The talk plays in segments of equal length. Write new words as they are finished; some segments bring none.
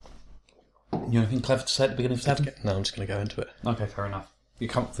You have anything clever to say at the beginning of 7? No, I'm just going to go into it. Okay, fair enough. You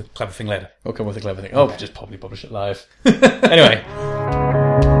come up with a clever thing later. I'll come with a clever thing. Oh, just probably publish it live. Anyway.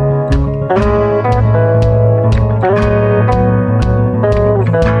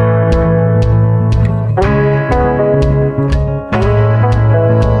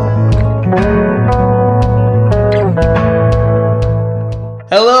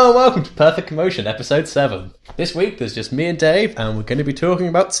 Hello, welcome to Perfect Commotion, episode 7. This week there's just me and Dave, and we're going to be talking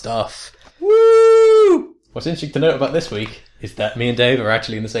about stuff. Woo! What's interesting to note about this week is that me and Dave are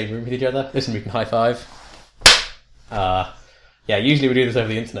actually in the same room with each other. Listen, we can high five. Yeah, usually we do this over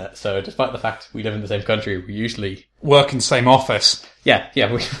the internet, so despite the fact we live in the same country, we usually... Work in the same office. Yeah, we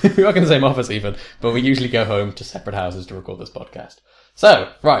work in the same office even, but we usually go home to separate houses to record this podcast.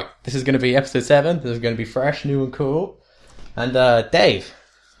 So, right, this is going to be episode 7. This is going to be fresh, new and cool. And, Dave,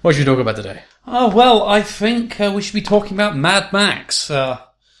 what should we talk about today? Oh, well, I think we should be talking about Mad Max. I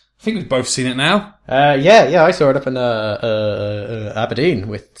think we've both seen it now. Yeah, I saw it up in Aberdeen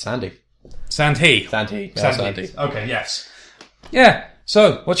with Sandy. Sandhy. Sandy. Okay, yes. Yeah,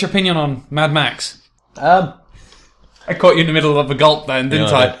 so, what's your opinion on Mad Max? I caught you in the middle of a gulp then, didn't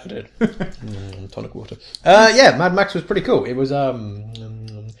I? I did. Tonic water. Yeah, Mad Max was pretty cool. It was, I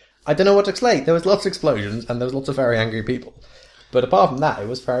don't know what to explain. There was lots of explosions and there was lots of very angry people. But apart from that, it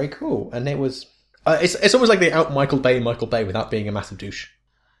was very cool. And it was... it's almost like they out Michael Bay without being a massive douche.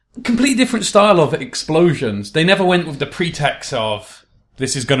 Completely different style of explosions. They never went with the pretext of,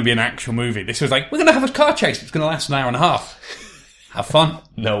 this is going to be an actual movie. This was like, we're going to have a car chase. It's going to last an hour and a half. Have fun.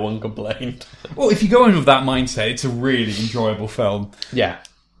 No one complained. Well, if you go in with that mindset, it's a really enjoyable film. Yeah.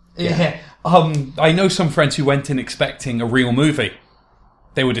 I know some friends who went in expecting a real movie.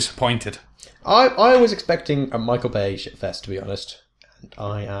 They were disappointed. I was expecting a Michael Bay shitfest, to be honest. And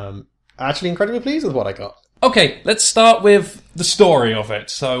I am actually incredibly pleased with what I got. Okay, let's start with the story of it.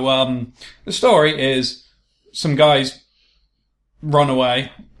 So, the story is some guys run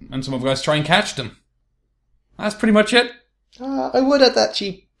away and some other guys try and catch them. That's pretty much it. I would add that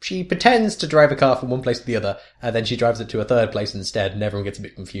she pretends to drive a car from one place to the other, and then she drives it to a third place instead, and everyone gets a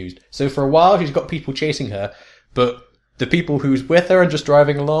bit confused. So for a while, she's got people chasing her, but the people who's with her and just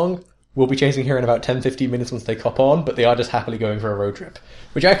driving along will be chasing her in about 10-15 minutes once they cop on, but they are just happily going for a road trip,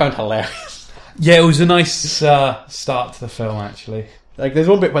 which I found hilarious. Yeah, it was a nice start to the film, actually. Like, there's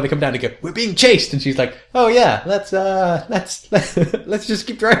one bit where they come down and go, "We're being chased," and she's like, "Oh yeah, let's just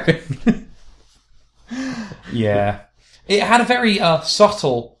keep driving." Yeah. It had a very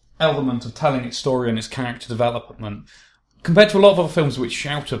subtle element of telling its story and its character development. Compared to a lot of other films which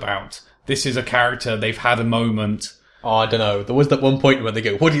shout about, this is a character, they've had a moment. Oh, I don't know. There was that one point where they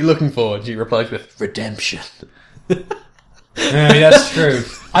go, "What are you looking for?" And she replies with, "Redemption." Yeah, that's true.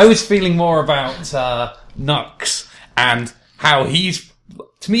 I was feeling more about Nux and how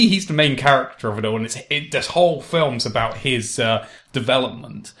to me, he's the main character of it all, and this whole film's about his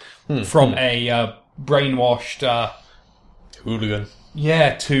development from a brainwashed hooligan.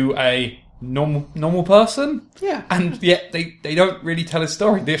 Yeah, to a normal person. Yeah. And yet they don't really tell his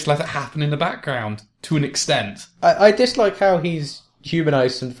story. They just let it happen in the background to an extent. I dislike how he's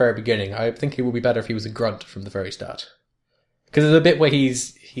humanised from the very beginning. I think it would be better if he was a grunt from the very start. Because there's a bit where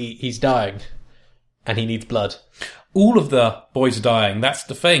he's dying and he needs blood. All of the boys are dying. That's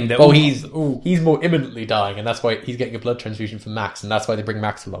the thing. He's more imminently dying, and that's why he's getting a blood transfusion from Max, and that's why they bring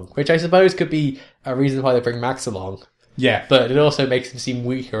Max along. Which I suppose could be a reason why they bring Max along. Yeah. But it also makes him seem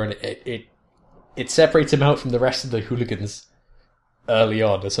weaker, and it separates him out from the rest of the hooligans early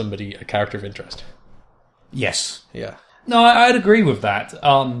on as a character of interest. Yes. Yeah. No, I'd agree with that.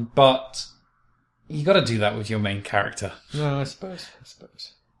 But you got to do that with your main character. No, I suppose.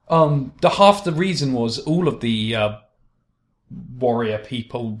 The reason was all of the warrior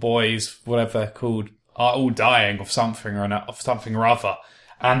people, boys, whatever they're called, are all dying of something or other,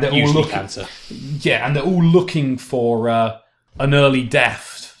 and they're usually all looking, cancer. Yeah, and they're all looking for an early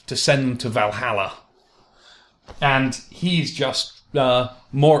death to send them to Valhalla, and he's just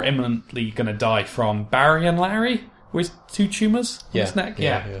more imminently going to die from Barry and Larry with 2 tumours on his neck.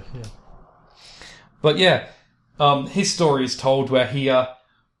 Yeah. But yeah, his story is told where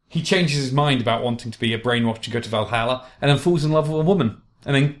he changes his mind about wanting to be a brainwashed to go to Valhalla, and then falls in love with a woman,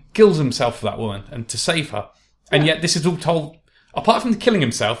 and then kills himself for that woman, and to save her. And yet this is all told, apart from killing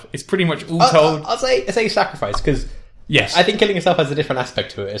himself, it's pretty much all told... I'll say sacrifice, because yes, I think killing himself has a different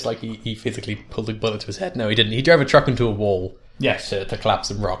aspect to it. It's like he physically pulled a bullet to his head. No, he didn't. He drove a truck into a wall to collapse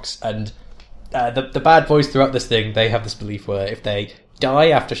some rocks. And the bad boys throughout this thing, they have this belief where if they die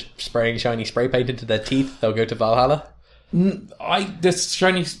after spraying shiny spray paint into their teeth, they'll go to Valhalla. I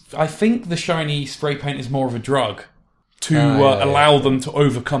think the shiny spray paint is more of a drug. to allow them to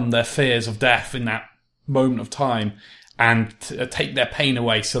overcome their fears of death in that moment of time and to take their pain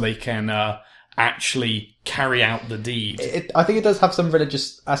away so they can actually carry out the deed. I think it does have some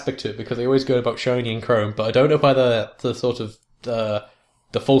religious aspect to it because they always go about shiny and chrome, but I don't know whether the sort of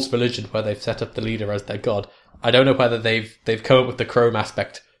the false religion where they've set up the leader as their god, I don't know whether they've come up with the chrome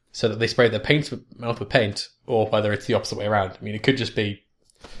aspect so that they spray their mouth with paint, or whether it's the opposite way around. I mean, it could just be,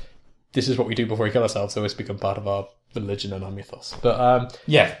 this is what we do before we kill ourselves, so it's become part of our religion and our mythos. But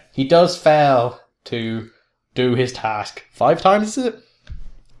he does fail to do his task 5 times, is it?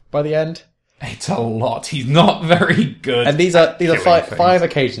 By the end? It's a lot. He's not very good. And these are five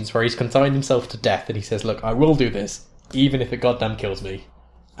occasions where he's consigned himself to death, and he says, look, I will do this, even if it goddamn kills me,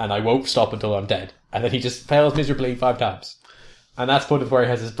 and I won't stop until I'm dead. And then he just fails miserably 5 times. And that's part of where he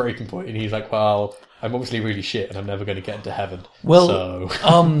has his breaking point, and he's like, well, I'm obviously really shit, and I'm never going to get into heaven. Well,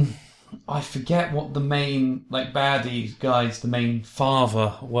 so... I forget what the main, baddie guys, the main father,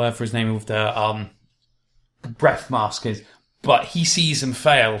 whatever his name of the breath mask is, but he sees him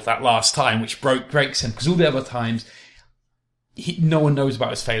fail that last time, which breaks him, because all the other times, no one knows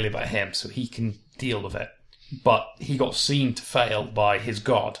about his failure but him, so he can deal with it. But he got seen to fail by his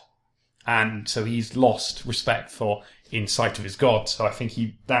god, and so he's lost respect in sight of his god, so I think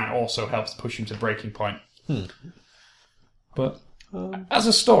that also helps push him to breaking point. But as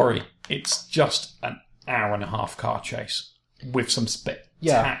a story, it's just an hour-and-a-half car chase with some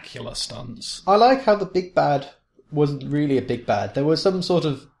spectacular stunts. I like how the big bad wasn't really a big bad. There was some sort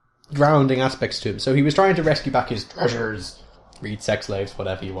of grounding aspects to him. So he was trying to rescue back his treasures, read sex slaves,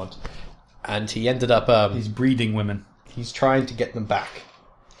 whatever you want. And he ended up... he's breeding women. He's trying to get them back.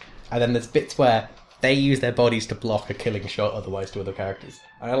 And then there's bits where they use their bodies to block a killing shot otherwise to other characters.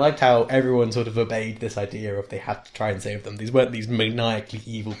 And I liked how everyone sort of obeyed this idea of they had to try and save them. These weren't these maniacally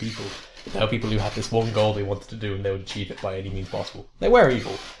evil people. They were people who had this one goal they wanted to do and they would achieve it by any means possible. They were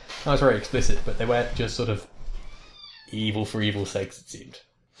evil. That was very explicit, but they weren't just sort of evil for evil's sake, it seemed.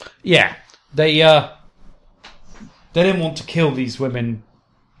 Yeah. They didn't want to kill these women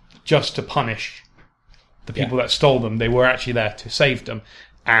just to punish the people that stole them. They were actually there to save them,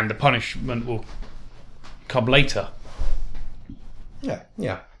 and the punishment will come later. Yeah.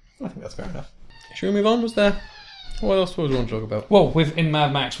 I think that's fair enough. Should we move on? What else do we want to talk about? Well, within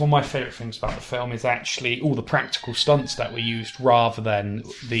Mad Max, one of my favourite things about the film is actually all the practical stunts that were used rather than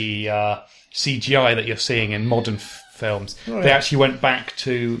the CGI that you're seeing in modern films. They actually went back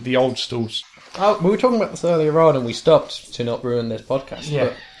to the old stools. We were talking about this earlier on and we stopped to not ruin this podcast. Yeah.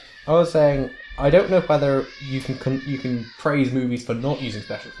 But I was saying, I don't know whether you can praise movies for not using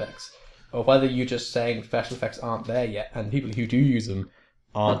special effects, or whether you're just saying special effects aren't there yet, and people who do use them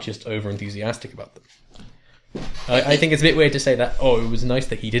aren't just over-enthusiastic about them. I think it's a bit weird to say that, it was nice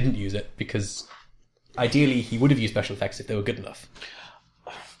that he didn't use it, because ideally he would have used special effects if they were good enough.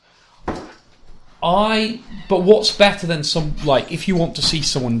 But what's better than if you want to see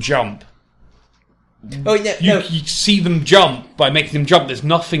someone jump, you see them jump by making them jump. There's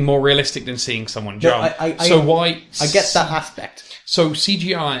nothing more realistic than seeing someone jump. I get that aspect. So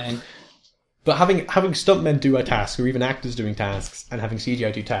CGI... But having stuntmen do a task, or even actors doing tasks, and having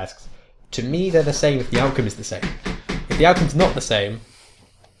CGI do tasks, to me they're the same if the outcome is the same. If the outcome's not the same,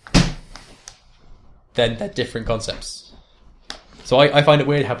 then they're different concepts. So I find it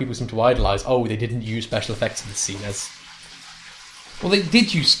weird how people seem to idolise, they didn't use special effects in this scene as... Well, they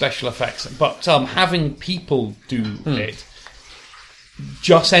did use special effects, but having people do it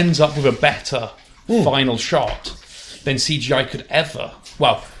just ends up with a better final shot than CGI could ever...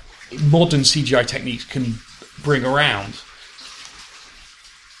 Well, modern CGI techniques can bring around.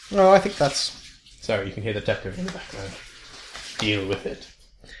 No, I think that's... Sorry, you can hear the techno in the background. Deal with it.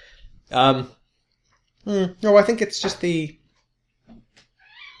 No, I think it's just the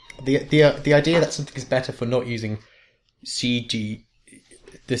idea that something is better for not using CGI,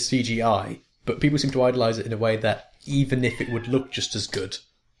 but people seem to idolise it in a way that even if it would look just as good,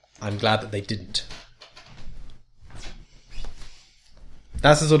 I'm glad that they didn't.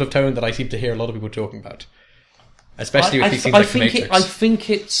 That's the sort of tone that I seem to hear a lot of people talking about. Especially with these things like The Matrix. I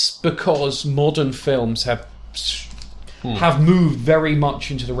think it's because modern films have moved very much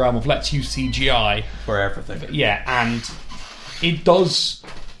into the realm of let's use CGI. For everything. Yeah, and it does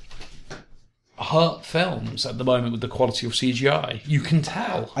hurt films at the moment with the quality of CGI. You can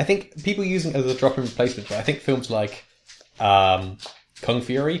tell. I think people using it as a drop-in replacement, but I think films like Kung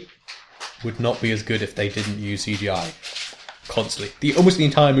Fury would not be as good if they didn't use CGI. Constantly. Almost the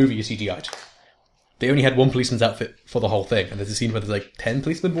entire movie is CGI'd. They only had one policeman's outfit for the whole thing, and there's a scene where there's 10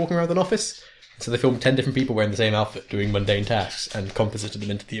 policemen walking around an office, so they filmed 10 different people wearing the same outfit doing mundane tasks and composited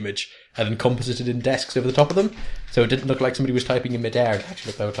them into the image, and then composited in desks over the top of them, so it didn't look like somebody was typing in midair. It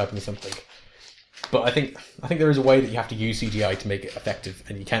actually looked like they were typing in something. But I think there is a way that you have to use CGI to make it effective,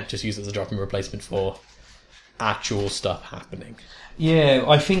 and you can't just use it as a drop-in replacement for actual stuff happening. Yeah,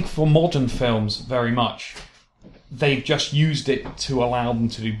 I think for modern films, very much, they've just used it to allow them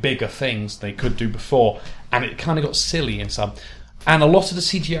to do bigger things they could do before, and it kind of got silly in some. And a lot of the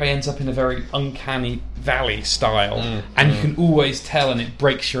CGI ends up in a very uncanny valley style, and you can always tell, and it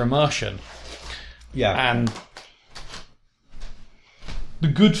breaks your immersion. Yeah. And the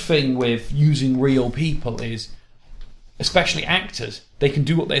good thing with using real people is, especially actors, they can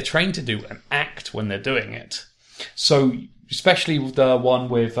do what they're trained to do and act when they're doing it. So, especially with the one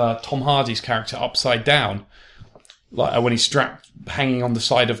with Tom Hardy's character Upside Down, like when he's strapped, hanging on the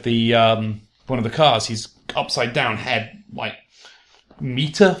side of the one of the cars, he's upside down, head like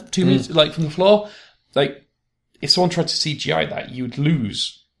meter, 2 meters, like from the floor. Like, if someone tried to CGI that, you would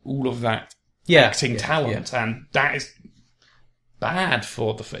lose all of that acting talent, and that is bad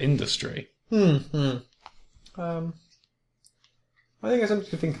for the industry. I think it's something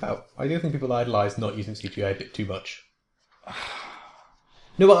to think about. I do think people idolise not using CGI a bit too much.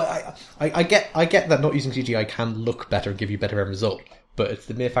 No, but I get that not using CGI can look better and give you a better end result, but it's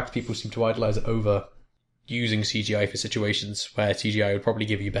the mere fact people seem to idolise it over using CGI for situations where CGI would probably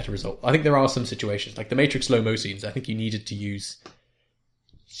give you a better result. I think there are some situations, like the Matrix slow-mo scenes, I think you needed to use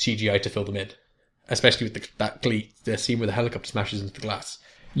CGI to fill them in. Especially with the scene where the helicopter smashes into the glass.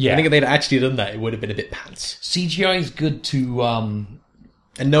 Yeah. I think if they'd actually done that, it would have been a bit pants. CGI is good to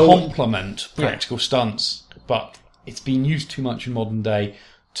complement practical stunts, but it's been used too much in modern day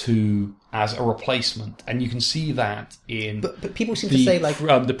as a replacement, and you can see that in. But people seem to say like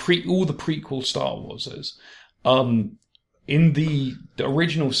all the prequel Star Warses. In the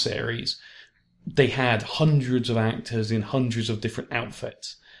original series, they had hundreds of actors in hundreds of different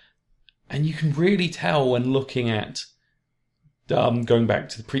outfits. And you can really tell when looking at going back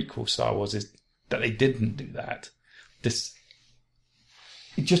to the prequel Star Wars is that they didn't do that.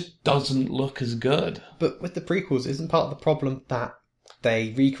 It just doesn't look as good. But with the prequels, isn't part of the problem that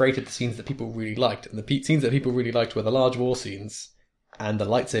they recreated the scenes that people really liked, and the scenes that people really liked were the large war scenes and the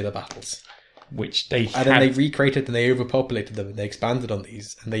lightsaber battles, then they recreated and they overpopulated them and they expanded on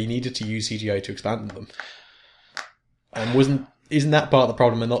these, and they needed to use CGI to expand on them. And isn't that part of the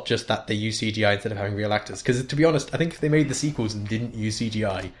problem, and not just that they use CGI instead of having real actors? Because, to be honest, I think if they made the sequels and didn't use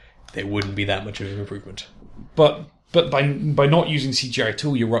CGI, there wouldn't be that much of an improvement. But by not using CGI at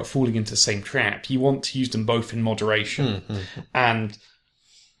all, you're falling into the same trap. You want to use them both in moderation. And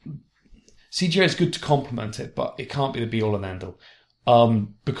CGI is good to complement it, but it can't be the be-all and end-all.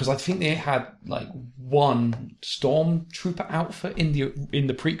 Because I think they had, like, one Stormtrooper outfit in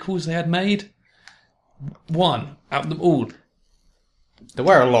the prequels they had made. One out of them all. There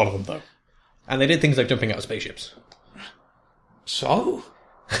were a lot of them, though. And they did things like jumping out of spaceships. So?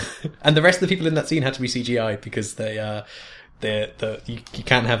 And the rest of the people in that scene had to be CGI because you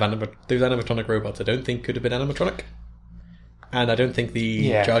can't have those animatronic robots. I don't think could have been animatronic. And I don't think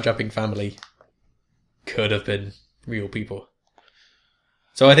the Jar Jar Binks family could have been real people.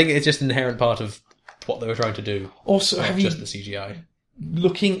 So I think it's just an inherent part of what they were trying to do. Also, have just the CGI.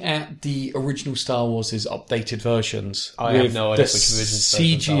 Looking at the original Star Wars' updated versions, I have no idea the which versions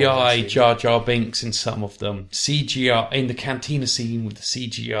CGI Jar Jar Binks in some of them, CGI in the cantina scene with the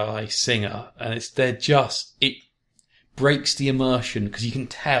CGI singer, and it breaks the immersion because you can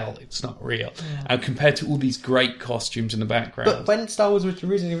tell it's not real. And compared to all these great costumes in the background. But when Star Wars was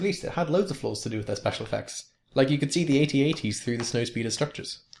originally released, it had loads of flaws to do with their special effects. Like you could see the AT-ATs through the snowspeeder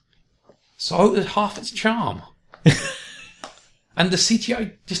structures. So it's half its charm. And the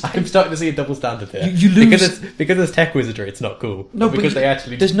CGI just... I'm starting to see a double standard here. You lose... Because it's tech wizardry, it's not cool. No, because they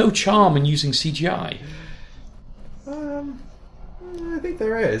actually... There's no charm in using CGI. I think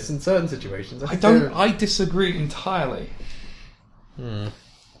there is, in certain situations. I disagree entirely. I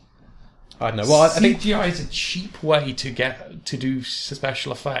don't know. Well, I think CGI is a cheap way to do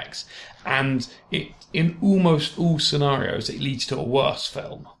special effects. And in almost all scenarios, it leads to a worse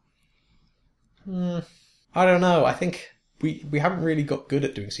film. I don't know. I think... We haven't really got good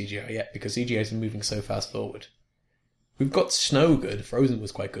at doing CGI yet because CGI has been moving so fast forward. We've got Snow good. Frozen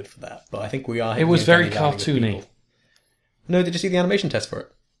was quite good for that, but I think we are... It was very cartoony. No, did you see the animation test for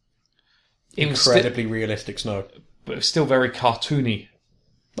it? It was incredibly realistic snow. But it was still very cartoony.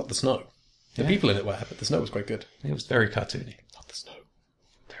 Not the snow. The people in it were, but the snow was quite good. It was very cartoony. Not the snow.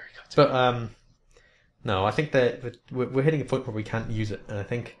 Very cartoony. But, no, I think that we're hitting a point where we can't use it, and I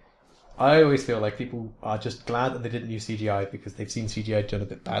think... I always feel like people are just glad that they didn't use CGI because they've seen CGI done a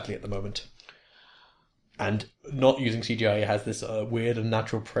bit badly at the moment. and not using CGI has this weird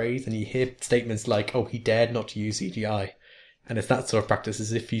unnatural praise, and you hear statements like, "Oh, he dared not to use CGI," and it's that sort of practice,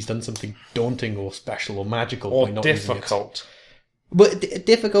 as if he's done something daunting or special or magical Or by not using it. difficult. But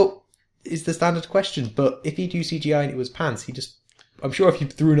difficult is the standard question. But if he'd use CGI and it was pants, I'm sure if you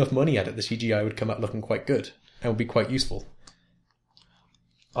threw enough money at it, the CGI would come out looking quite good and would be quite useful.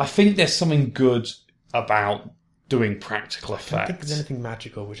 I think there's something good about doing practical I don't think effects. there's anything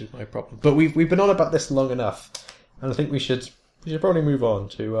magical, which is my problem. But we've been on about this long enough, and I think we should probably move on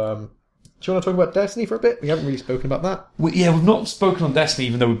to. Do you want to talk about Destiny for a bit? We haven't really spoken about that. We've not spoken on Destiny,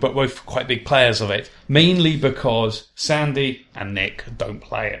 even though we're both quite big players of it. Mainly because Sandy and Nick don't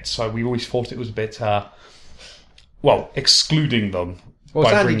play it, so we always thought it was a bit, excluding them. Well,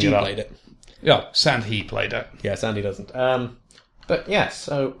 by Sandy bringing G it up. played it. Yeah, Sandy played it. Yeah, Sandy doesn't. But yeah,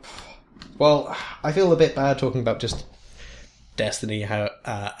 so I feel a bit bad talking about just Destiny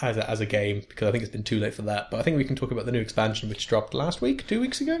as a game, because I think it's been too late for that. But I think we can talk about the new expansion which dropped last week, 2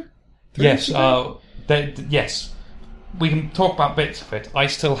 weeks ago. 3 weeks ago? Yes. We can talk about bits of it. I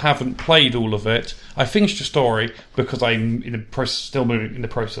still haven't played all of it. I finished the story because I'm in the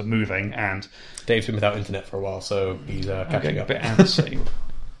process of moving, and Dave's been without internet for a while, so he's catching a up. bit antsy.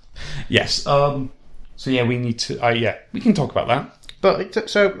 Yes. So yeah, we need to. We can talk about that. But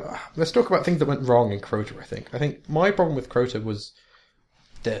so let's talk about things that went wrong in Crota. I think my problem with Crota was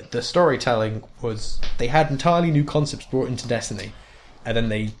the storytelling was they had entirely new concepts brought into Destiny, and then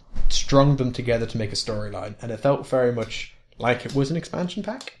they strung them together to make a storyline, and it felt very much like it was an expansion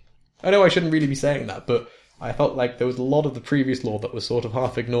pack. I know I shouldn't really be saying that, but I felt like there was a lot of the previous lore that was sort of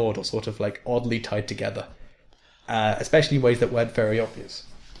half ignored or sort of like oddly tied together, especially in ways that weren't very obvious.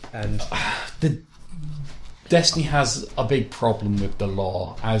 And The Destiny has a big problem with the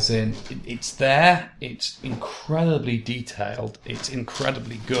lore, as in it's there, it's incredibly detailed, it's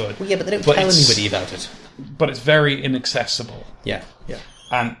incredibly good. well, yeah, but they don't tell anybody about it. But it's very inaccessible, Yeah.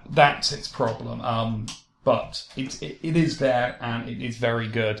 and that's its problem. But it is there, and it is very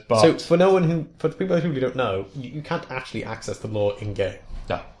good. But So for the people who don't know, you can't actually access the lore in game,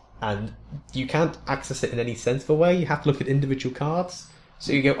 no. and you can't access it in any sensible way. You have to look at individual cards.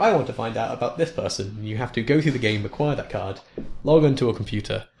 So you go, I want to find out about this person. And you have to go through the game, acquire that card, log onto a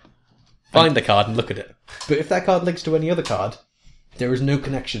computer, find the card, and look at it. But if that card links to any other card, there is no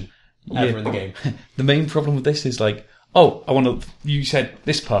connection ever in the game. The main problem with this is like, you said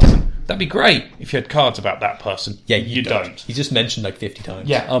this person. That'd be great if you had cards about that person. Yeah, you don't. He's just mentioned like 50 times.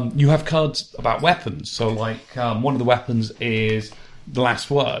 Yeah, you have cards about weapons. So, like, one of the weapons is the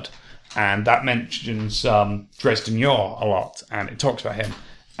last word, and that mentions Dresden Yor a lot, and it talks about him,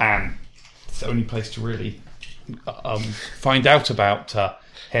 and it's the only place to really find out about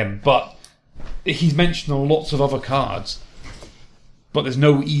him. But he's mentioned on lots of other cards, but there's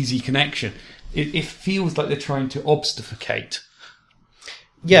no easy connection. It feels like they're trying to obfuscate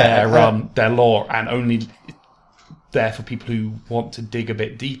their lore, and only there for people who want to dig a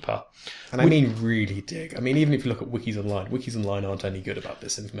bit deeper. And I mean really dig. I mean, even if you look at Wikis Online aren't any good about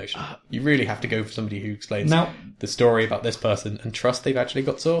this information. You really have to go for somebody who explains the story about this person and trust they've actually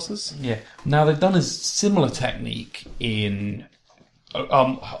got sources. Yeah. Now, they've done a similar technique in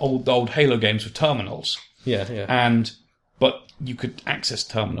old Halo games with terminals. Yeah. But you could access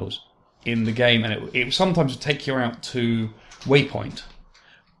terminals in the game, and it sometimes would take you out to Waypoint.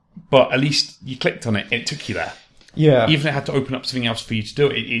 But at least you clicked on it, and it took you there. Yeah. Even if it had to open up something else for you to do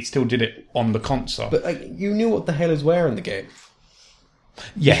it, it still did it on the console. But you knew what the Halos were in the game.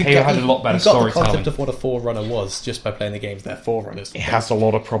 Yeah, Halo had a lot better you got storytelling. the concept of what a Forerunner was just by playing the games. They're Forerunners. It has a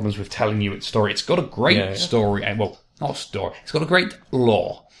lot of problems with telling you its story. It's got a great story, and not story. It's got a great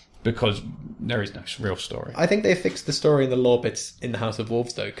lore, because there is no real story. I think they fixed the story and the lore bits in the House of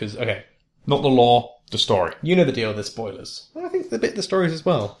Wolves, though, because, Not the lore, the story. you know the deal with the spoilers. Well, I think the bit of the stories as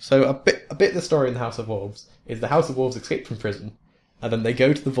well. So a bit of the story in the House of Wolves is the House of Wolves escape from prison, and then they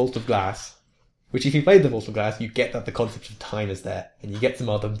go to the Vault of Glass, which if you played the Vault of Glass, you get that the concept of time is there, and you get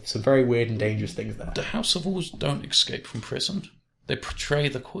some very weird and dangerous things there. The House of Wolves don't escape from prison. They portray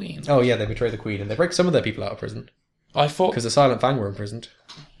the Queen. Oh yeah, they betray the Queen, and they break some of their people out of prison, I thought because the Silent Fang were imprisoned.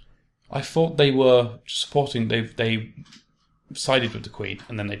 they were supporting. They sided with the Queen,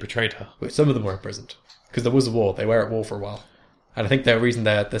 and then they betrayed her. But some of them were imprisoned, because there was a war. They were at war for a while. And I think the reason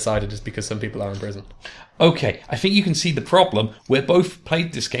they're decided is because some people are in prison. Okay, I think you can see the problem. We've both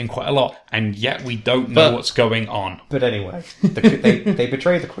played this game quite a lot, and yet we don't know what's going on. But anyway, they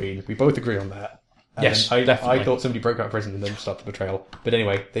betray the Queen. We both agree on that. And Yes, I definitely. thought somebody broke out of prison and then stopped the betrayal. But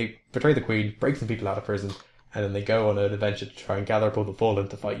anyway, they betray the Queen, break some people out of prison, and then they go on an adventure to try and gather up all the fallen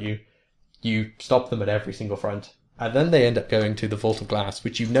to fight you. You stop them at every single front. And then they end up going to the Vault of Glass,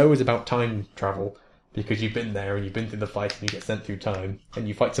 which you know is about time travel, because you've been there and you've been through the fight and you get sent through time and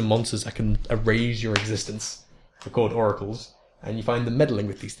you fight some monsters that can erase your existence. They're called oracles, and you find them meddling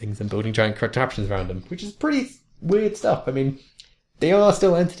with these things and building giant contraptions around them, which is pretty weird stuff. I mean, they are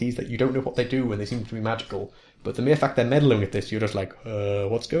still entities that you don't know what they do when they seem to be magical, but the mere fact they're meddling with this, you're just like,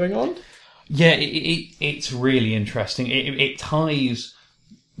 what's going on? Yeah, it's really interesting. It ties...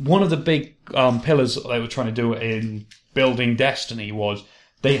 One of the big pillars that they were trying to do in building Destiny was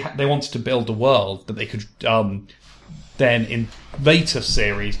they wanted to build a world that they could then, in later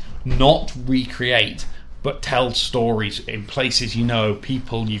series, not recreate, but tell stories in places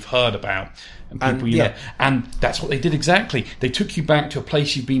people you've heard about, and people know. And that's what they did exactly. They took you back to a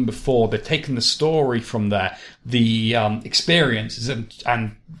place you've been before. They've taken the story from there, the experiences,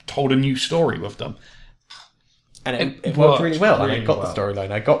 and told a new story with them. And it worked really well. I got the storyline.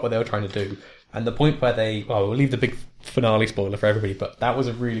 I got what they were trying to do. And the point where we'll leave the big finale spoiler for everybody, but that was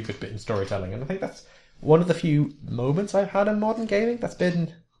a really good bit in storytelling. And I think that's one of the few moments I've had in modern gaming that's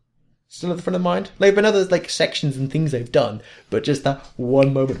been still at the front of mind. There have been other sections and things they've done, but just that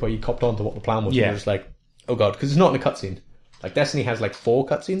one moment where you copped on to what the plan was, and you're just like, oh god, because it's not in a cutscene. Like Destiny has 4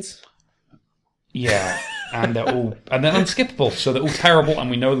 cutscenes. Yeah, and they're unskippable, so they're all terrible, and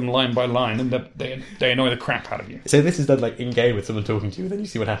we know them line by line, and they annoy the crap out of you. So this is done in game with someone talking to you, then you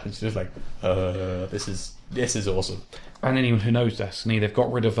see what happens. You're just like, this is awesome. And anyone who knows Destiny, they've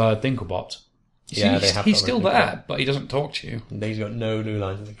got rid of Dinklebot. He's still there, but he doesn't talk to you. And he's got no new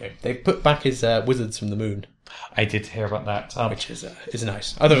lines in the game. They put back his wizards from the moon. I did hear about that. Which is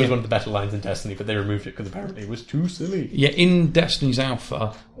nice. I thought it was one of the better lines in Destiny, but they removed it because apparently it was too silly. Yeah, in Destiny's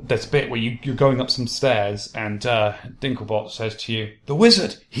Alpha, there's a bit where you're going up some stairs and Dinklebot says to you, "The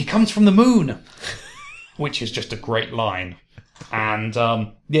wizard, he comes from the moon," which is just a great line. And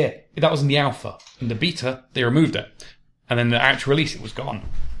that was in the Alpha. In the Beta, they removed it. And then the actual release, it was gone.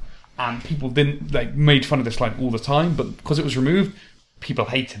 And people made fun of this line all the time, but because it was removed, people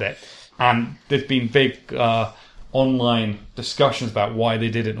hated it. And there's been big online discussions about why they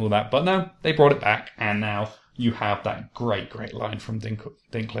did it and all that. But no, they brought it back, and now you have that great line from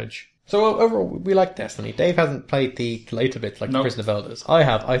Dinklage. So overall, we like Destiny. Dave hasn't played the later bits like the Prison of Elders. I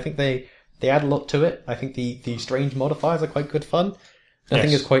have. I think they add a lot to it. I think the strange modifiers are quite good fun.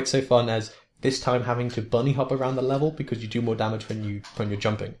 Nothing is quite so fun as this time having to bunny hop around the level because you do more damage when you're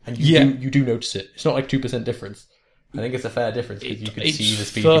jumping, and you do notice it. It's not 2% difference. I think it's a fair difference because you can see the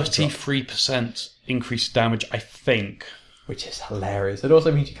speed. 33% increased damage, I think, which is hilarious. It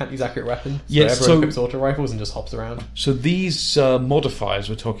also means you can't use accurate weapons. Yes, everyone equips auto rifles and just hops around. So these modifiers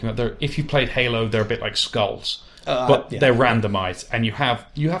we're talking about, if you played Halo, they're a bit like skulls, but they're randomized, and you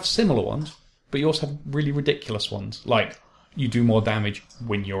have similar ones, but you also have really ridiculous ones, like you do more damage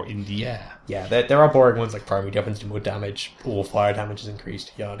when you're in the air. Yeah, there are boring ones like primary weapons do more damage, all fire damage is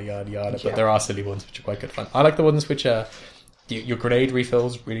increased, yada yada yada. But there are silly ones which are quite good fun. I like the ones which your grenade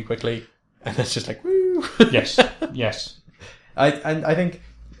refills really quickly, and it's just like woo. Yes. I think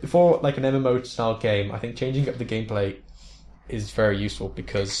for an MMO style game, I think changing up the gameplay is very useful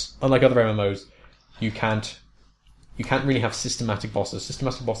because unlike other MMOs, you can't really have systematic bosses.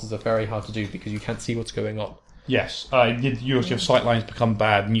 Systematic bosses are very hard to do because you can't see what's going on. Yes, your sight lines become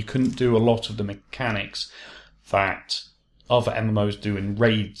bad, and you couldn't do a lot of the mechanics that other MMOs do in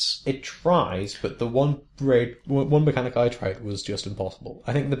raids. It tries, but the one mechanic I tried was just impossible.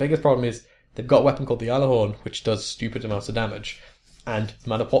 I think the biggest problem is they've got a weapon called the Alahorn, which does stupid amounts of damage, and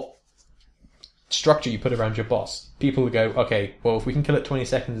no matter what structure you put around your boss, people will go, okay, well, if we can kill it 20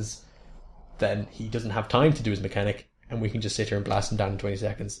 seconds, then he doesn't have time to do his mechanic, and we can just sit here and blast him down in 20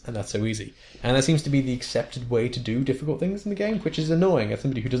 seconds, and that's so easy. And that seems to be the accepted way to do difficult things in the game, which is annoying as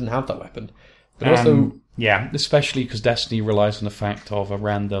somebody who doesn't have that weapon. But also... Yeah, especially because Destiny relies on the fact of a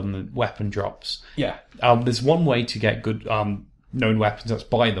random weapon drops. Yeah. There's one way to get good known weapons, that's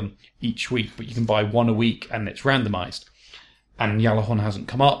buy them each week, but you can buy one a week, and it's randomized. And Yalahorn hasn't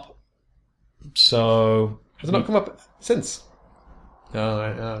come up, so... Has it not come up since? Oh,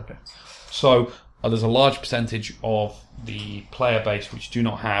 okay. So... there's a large percentage of the player base which do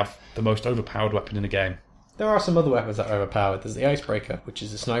not have the most overpowered weapon in the game. There are some other weapons that are overpowered. There's the Icebreaker, which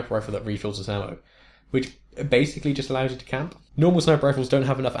is a sniper rifle that refills its ammo, which basically just allows you to camp. Normal sniper rifles don't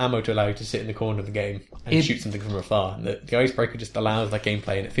have enough ammo to allow you to sit in the corner of the game and shoot something from afar. And the Icebreaker just allows that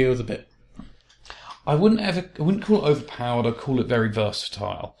gameplay, and it feels a bit... I wouldn't call it overpowered, I'd call it very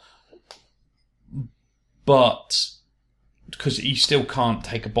versatile. But... because you still can't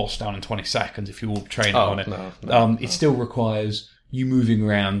take a boss down in 20 seconds if you're training on it. No. It still requires you moving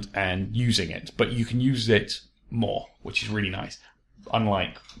around and using it, but you can use it more, which is really nice.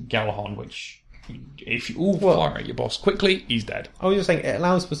 Unlike Galahorn, which If you all fire at your boss quickly, he's dead. I was just saying, it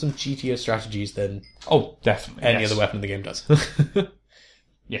allows for some cheatier strategies than Oh, definitely. any yes. other weapon the game does.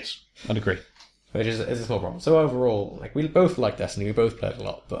 Yes, I'd agree. Which is a small problem. So overall, like, we both like Destiny, we both played a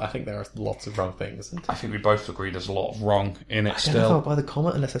lot, but I think there are lots of wrong things. And I think we both agree there's a lot of wrong in it I don't know if I'll still. buy the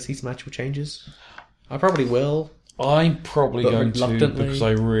Comet unless I see some actual changes. I probably will. I'm probably But going to reluctantly. because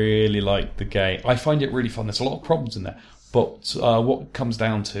I really like the game. I find it really fun. There's a lot of problems in there. But what it comes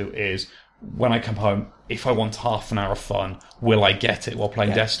down to is when I come home, if I want half an hour of fun, will I get it while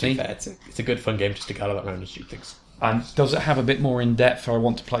playing Destiny? To be fair, it's a good fun game just to gather around and shoot things. And does it have a bit more in depth if I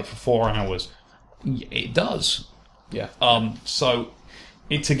want to play for 4 hours? It does. Yeah. So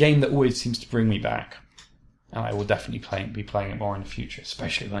it's a game that always seems to bring me back. And I will definitely be playing it more in the future,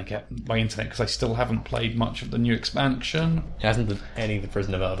 especially when I get my internet, because I still haven't played much of the new expansion. It hasn't done any of the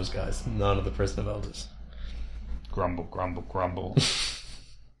Prison of Elders, guys. None of the Prison of Elders. Grumble, grumble, grumble.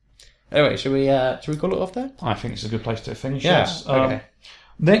 Anyway, should we call it off there? I think it's a good place to finish. Yeah, Yes. okay.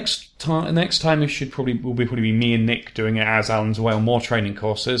 Next time it will probably be me and Nick doing it as Alan's away on more training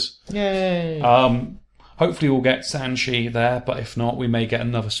courses. Yay! Hopefully we'll get Sanchi there, but if not, we may get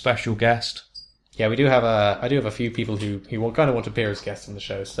another special guest. Yeah, I do have a few people who kind of want to appear as guests on the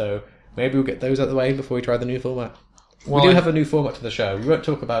show, so maybe we'll get those out of the way before we try the new format. Well, we do have a new format to the show. We won't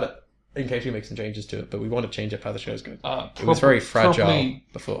talk about it in case we make some changes to it, but we want to change up how the show's going. It was very fragile probably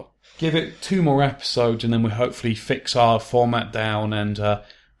before. Give it 2 more episodes, and then we'll hopefully fix our format down and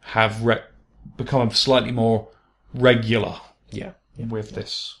become slightly more regular Yeah. with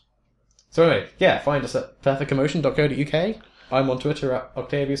this. So anyway, yeah, find us at perfectcommotion.co.uk. I'm on Twitter at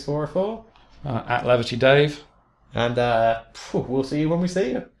Octavius404. At Levity Dave. And we'll see you when we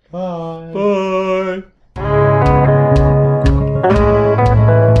see you. Bye. Bye.